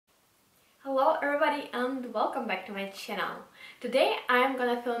Hello everybody and welcome back to my channel. Today I am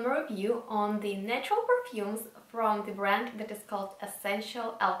gonna film a review on the natural perfumes from the brand that is called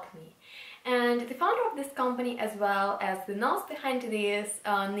Esscentual Alchemy. And the founder of this company, as well as the nose behind this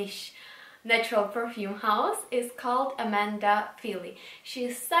niche natural perfume house, is called Amanda Feely. She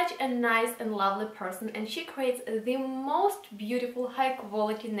is such a nice and lovely person, and she creates the most beautiful, high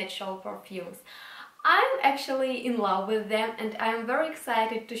quality natural perfumes. I'm actually in love with them and I'm very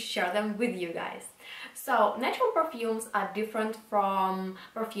excited to share them with you guys. So, natural perfumes are different from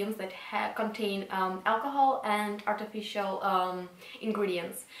perfumes that contain alcohol and artificial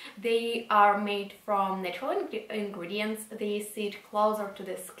ingredients. They are made from natural ingredients, they sit closer to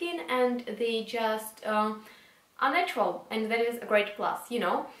the skin, and they just are natural, and that is a great plus, you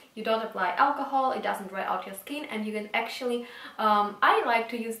know. You don't apply alcohol, it doesn't dry out your skin, and you can actually, I like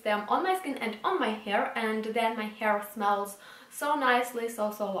to use them on my skin and on my hair, and then my hair smells so nicely, so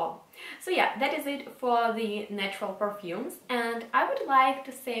long. So yeah, that is it for the natural perfumes, and I would like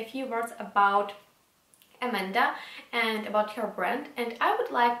to say a few words about Amanda and about her brand, and I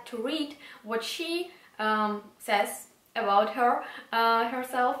would like to read what she says about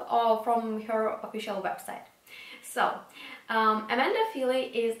herself or from her official website. So, Amanda Feely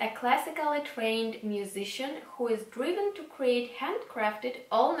is a classically trained musician who is driven to create handcrafted,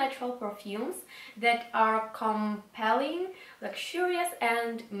 all-natural perfumes that are compelling, luxurious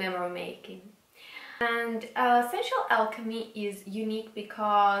and memory-making. And Esscentual Alchemy is unique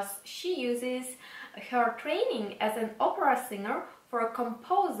because she uses her training as an opera singer for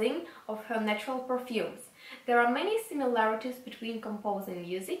composing of her natural perfumes. There are many similarities between composing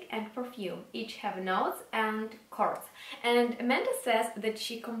music and perfume. Each have notes and chords. And Amanda says that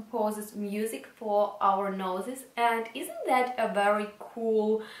she composes music for our noses, and isn't that a very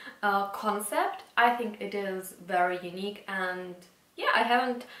cool concept? I think it is very unique, and yeah, I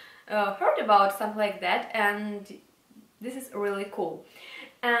haven't heard about something like that, and this is really cool.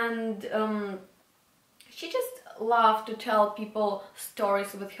 And she just loves to tell people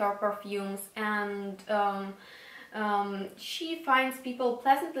stories with her perfumes, and she finds people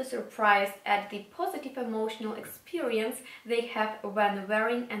pleasantly surprised at the positive emotional experience they have when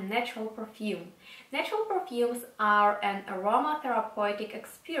wearing a natural perfume. Natural perfumes are an aromatherapeutic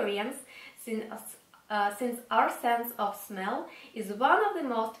experience since our sense of smell is one of the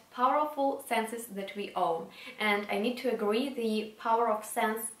most powerful senses that we own. And I need to agree, the power of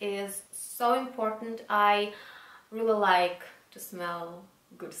sense is so important. I really like to smell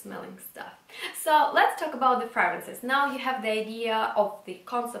good smelling stuff. So let's talk about the fragrances. Now you have the idea of the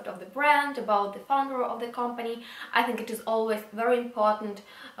concept of the brand, about the founder of the company. I think it is always very important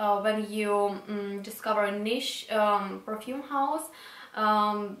when you discover a niche perfume house,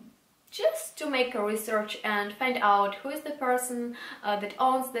 just to make a research and find out who is the person that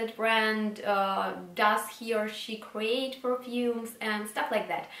owns that brand, does he or she create perfumes and stuff like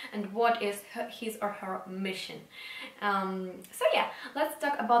that, and what is his or her mission. So yeah, let's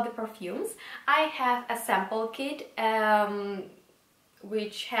talk about the perfumes. I have a sample kit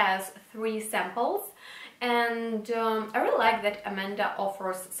which has 3 samples, and I really like that Amanda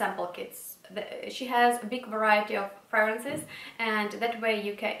offers sample kits. She has a big variety of fragrances, and that way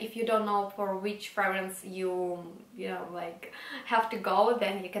you can, if you don't know for which fragrance you know, like, have to go,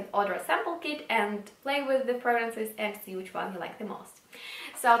 then you can order a sample kit and play with the fragrances and see which one you like the most.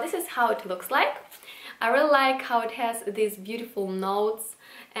 So this is how it looks like. I really like how it has these beautiful notes,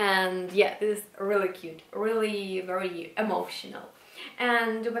 and yeah, this is really cute, really very emotional.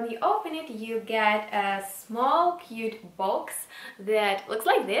 And when you open it, you get a small cute box that looks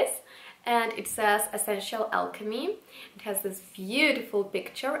like this, and it says Essential Alchemy. It has this beautiful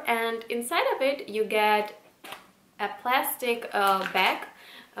picture, and inside of it you get a plastic bag,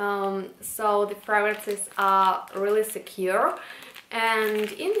 so the fragrances are really secure.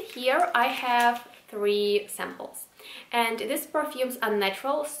 And in here I have 3 samples, and these perfumes are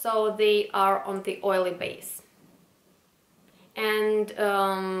natural, so they are on the oily base. And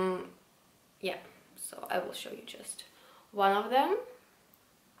yeah, so I will show you just one of them.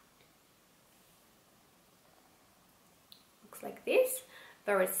 Looks like this.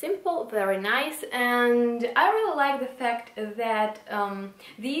 Very simple, very nice, and I really like the fact that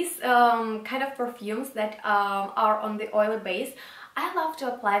these kind of perfumes that are on the oily base, I love to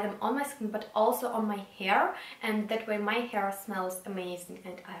apply them on my skin but also on my hair, and that way my hair smells amazing,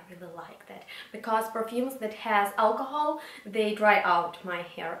 and I really like that, because perfumes that has alcohol, they dry out my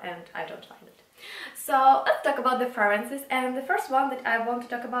hair and I don't like it. So let's talk about the fragrances, and the first one that I want to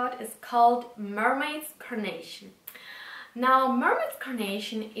talk about is called MERMAID'S Carnation. Now, Mermaid's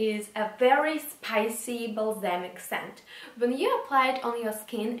Carnation is a very spicy balsamic scent. When you apply it on your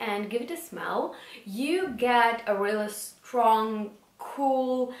skin and give it a smell, you get a really strong,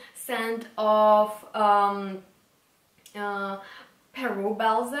 cool scent of Peru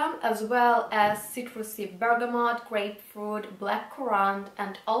balsam, as well as citrusy bergamot, grapefruit, black currant,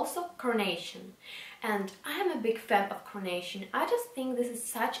 and also carnation. And I am a big fan of carnation. I just think this is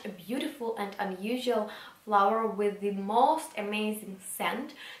such a beautiful and unusual flower with the most amazing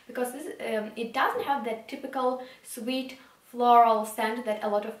scent, because it doesn't have that typical sweet floral scent that a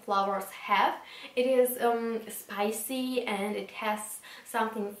lot of flowers have. It is spicy, and it has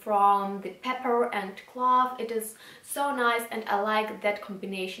something from the pepper and clove. It is so nice, and I like that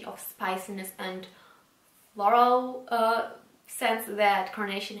combination of spiciness and floral scents that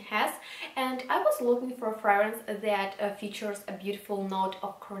carnation has. And I was looking for a fragrance that features a beautiful note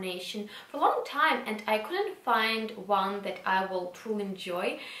of carnation for a long time, and I couldn't find one that I will truly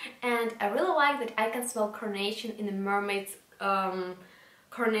enjoy. And I really like that I can smell carnation in the Mermaid's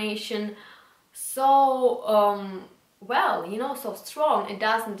Carnation so well, you know, so strong. It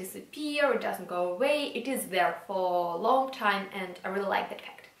doesn't disappear, it doesn't go away, it is there for a long time, and I really like that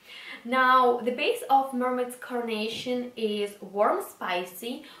fact. Now, the base of Mermaid's Carnation is warm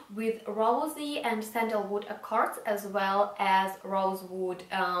spicy with rosy and sandalwood accords, as well as rosewood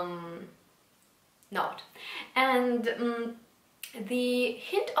note. And the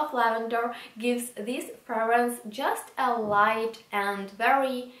hint of lavender gives this fragrance just a light and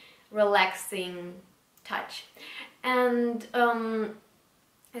very relaxing touch. And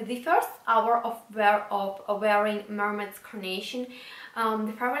the first hour of wearing Mermaid's Carnation,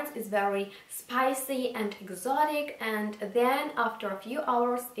 the fragrance is very spicy and exotic, and then after a few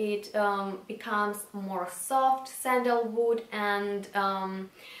hours it becomes more soft sandalwood, and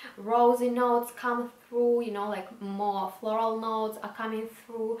rosy notes come through, you know, like more floral notes are coming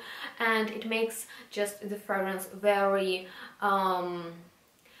through, and it makes just the fragrance very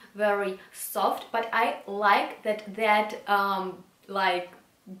very soft. But I like that like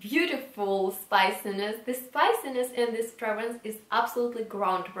beautiful spiciness, the spiciness in this fragrance is absolutely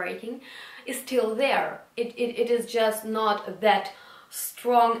groundbreaking, is still there. It is just not that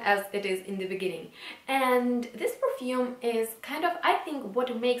strong as it is in the beginning. And this perfume is kind of, I think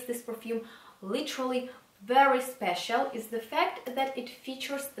what makes this perfume literally very special is the fact that it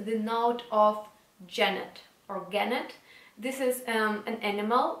features the note of genet or genet. This is an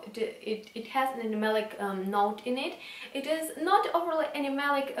animal. It has an animalic note in it. It is not overly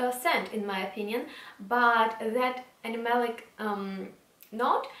animalic scent in my opinion, but that animalic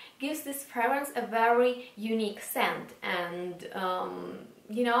note gives this fragrance a very unique scent, and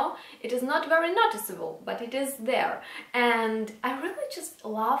you know, it is not very noticeable, but it is there. And I really just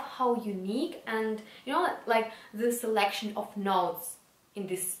love how unique and, you know, like the selection of notes in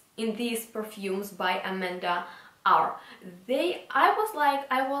these perfumes by Amanda are.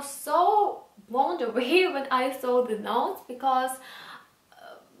 I was so blown away when I saw the notes, because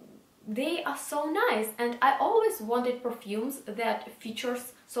they are so nice, and I always wanted perfumes that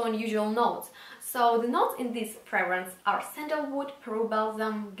features so unusual notes. So the notes in this fragrance are sandalwood, Peru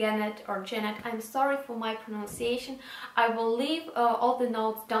balsam, genet or genet. I'm sorry for my pronunciation. I will leave all the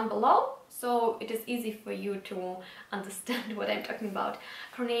notes down below, so it is easy for you to understand what I'm talking about.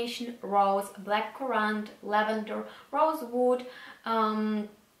 Carnation, rose, black currant, lavender, rosewood,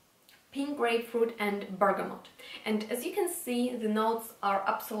 pink grapefruit and bergamot. And as you can see, the notes are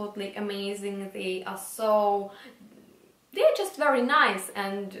absolutely amazing. They're just very nice,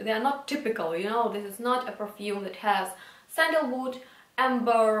 and they're not typical, you know. This is not a perfume that has sandalwood,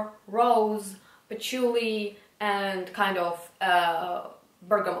 amber, rose, patchouli and kind of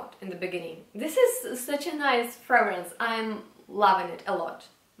bergamot in the beginning. This is such a nice fragrance. I'm loving it a lot.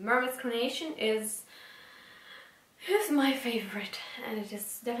 Mermaid's Carnation is my favorite, and it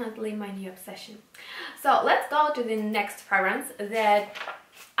is definitely my new obsession. So let's go to the next fragrance that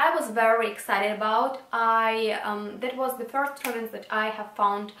I was very excited about. That was the first fragrance that I have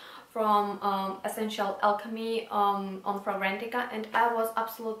found from Esscentual Alchemy on Fragrantica, and I was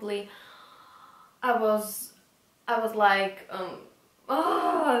like,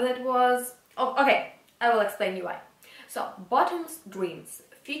 okay, I will explain you why. So, Bottom's Dreams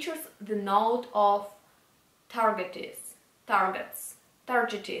features the note of tagetes. I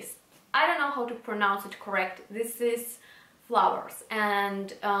don't know how to pronounce it correct. This is flowers,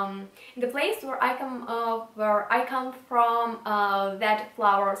 and in the place where I come from, that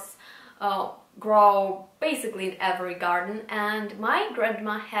flowers grow basically in every garden, and my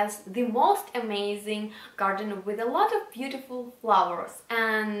grandma has the most amazing garden with a lot of beautiful flowers.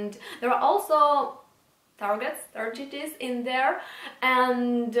 And there are also tagetes in there,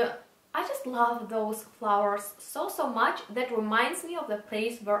 and I just love those flowers so much. That reminds me of the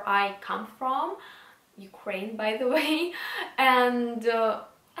place where I come from, Ukraine, by the way, and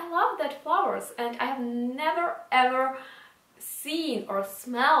I love that flowers, and I have never ever seen or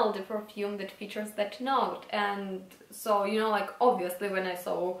smelled a perfume that features that note. And so, you know, like obviously when I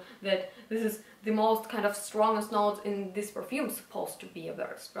saw that this is the most kind of strongest note in this perfume, supposed to be a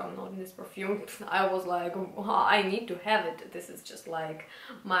very strong note in this perfume, I was like, oh, I need to have it. This is just like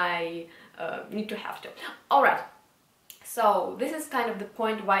my need to have to. All right, so this is kind of the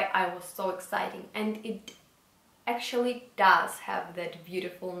point why I was so excited, and it actually does have that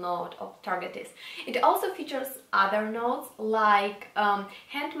beautiful note of tagetes. It also features other notes like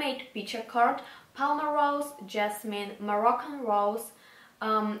handmade peach accord, palmarosa, jasmine, Moroccan rose,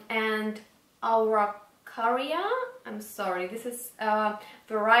 and araucaria. I'm sorry, this is a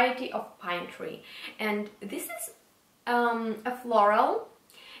variety of pine tree, and this is a floral,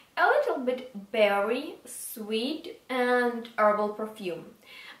 a little bit berry, sweet and herbal perfume.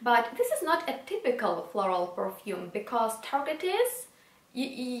 But this is not a typical floral perfume, because tagetes,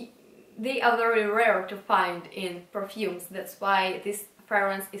 they are very rare to find in perfumes. That's why this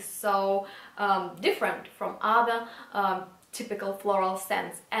fragrance is so different from other typical floral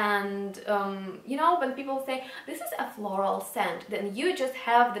scents. And you know, when people say this is a floral scent, then you just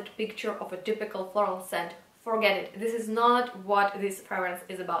have that picture of a typical floral scent. Forget it. This is not what this fragrance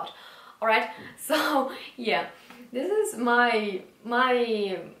is about. Alright, so yeah, this is my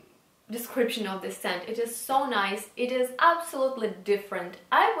description of this scent. It is so nice. It is absolutely different.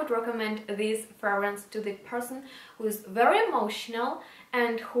 I would recommend this fragrance to the person who is very emotional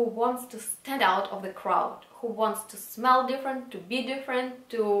and who wants to stand out of the crowd, who wants to smell different, to be different,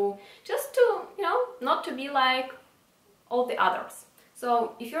 to just to, you know, not to be like all the others.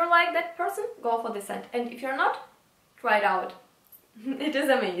 So if you're like that person, go for the scent, and if you're not, try it out. It is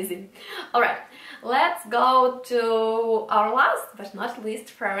amazing. Alright, let's go to our last but not least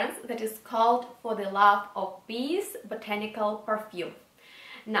fragrance, that is called For the Love of Bees Botanical Perfume.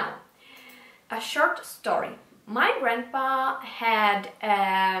 Now, a short story. My grandpa had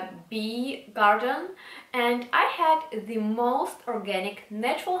a bee garden, and I had the most organic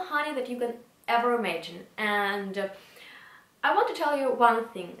natural honey that you can ever imagine. And I want to tell you one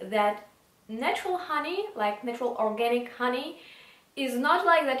thing, that natural honey, like natural organic honey, is not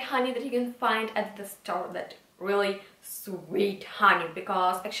like that honey that you can find at the store, that really sweet honey,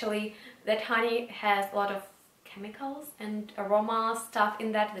 because actually that honey has a lot of chemicals and aroma stuff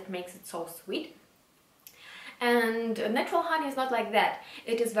in that that makes it so sweet. And natural honey is not like that.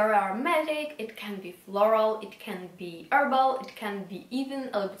 It is very aromatic, it can be floral, it can be herbal, it can be even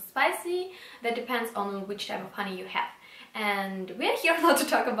a little spicy. That depends on which type of honey you have. And we're here not to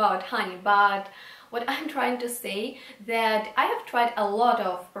talk about honey, but what I'm trying to say, that I have tried a lot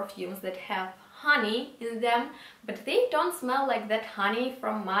of perfumes that have honey in them, but they don't smell like that honey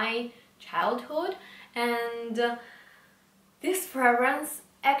from my childhood. And this fragrance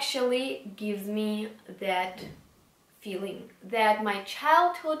actually gives me that feeling, that my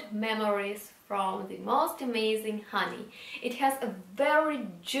childhood memories from the most amazing honey. It has a very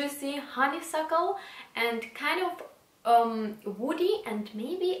juicy honeysuckle and kind of woody and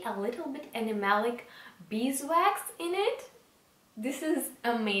maybe a little bit animalic beeswax in it. This is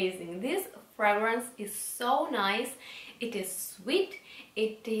amazing. This fragrance is so nice. It is sweet,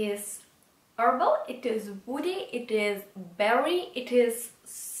 it is herbal, it is woody, it is berry, it is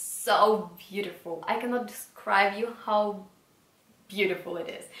so beautiful. I cannot describe you how beautiful it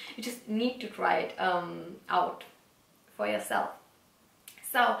is. You just need to try it out for yourself.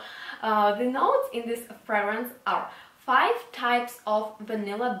 So the notes in this fragrance are 5 types of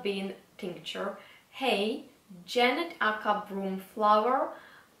vanilla bean tincture, hay, genet aca broom flower,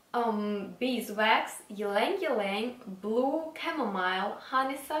 beeswax, ylang, blue chamomile,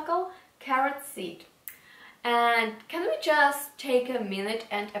 honeysuckle, carrot seed. And can we just take a minute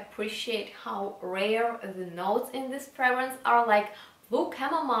and appreciate how rare the notes in this fragrance are, like blue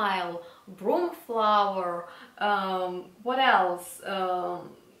chamomile, broom flower, what else,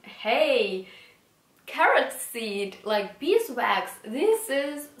 hay, carrot seed, like beeswax. This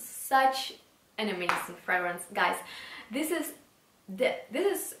is such an amazing fragrance, guys. This is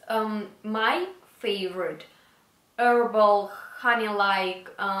my favorite herbal honey-like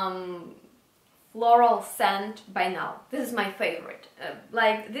floral scent by now. This is my favorite.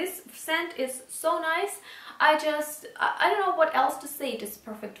 Like, this scent is so nice. I don't know what else to say. It is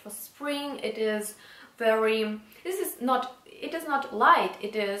perfect for spring. It is very, it is not light,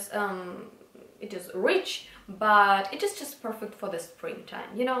 it is rich, but it is just perfect for the springtime.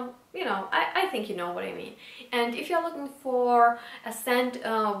 I think you know what I mean. And if you're looking for a scent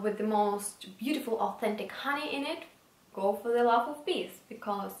with the most beautiful, authentic honey in it, go for the Love of Bees,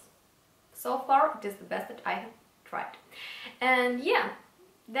 because so far it is the best that I have tried. And yeah,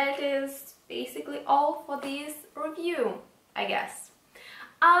 that is basically all for this review, I guess.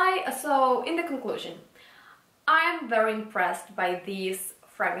 So in the conclusion, I am very impressed by these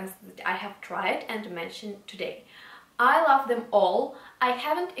fragrances that I have tried and mentioned today. I love them all. I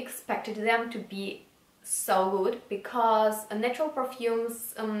haven't expected them to be so good, because natural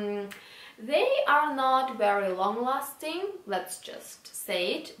perfumes, they are not very long lasting, let's just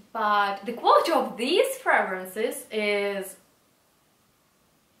say it, but the quality of these fragrances is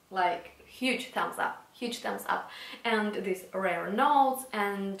like huge thumbs up, and these rare notes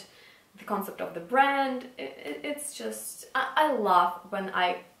and the concept of the brand, it's just, I love when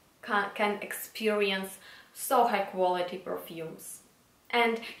I can experience so high quality perfumes.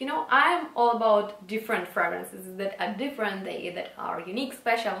 And I'm all about different fragrances that are different, that are unique,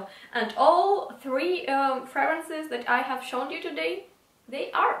 special, and all three fragrances that I have shown you today,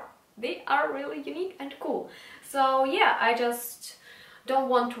 they are really unique and cool. So yeah, I just don't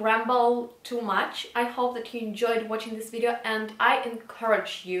want to ramble too much. I hope that you enjoyed watching this video, and I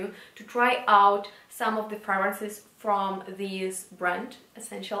encourage you to try out some of the fragrances from this brand,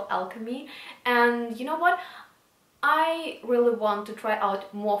 Esscentual Alchemy. And you know what? I really want to try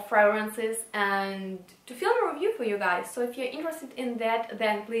out more fragrances and to film a review for you guys. So if you're interested in that,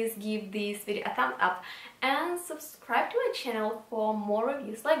 then please give this video a thumbs up and subscribe to my channel for more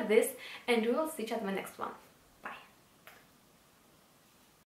reviews like this, and we will see you at my next one.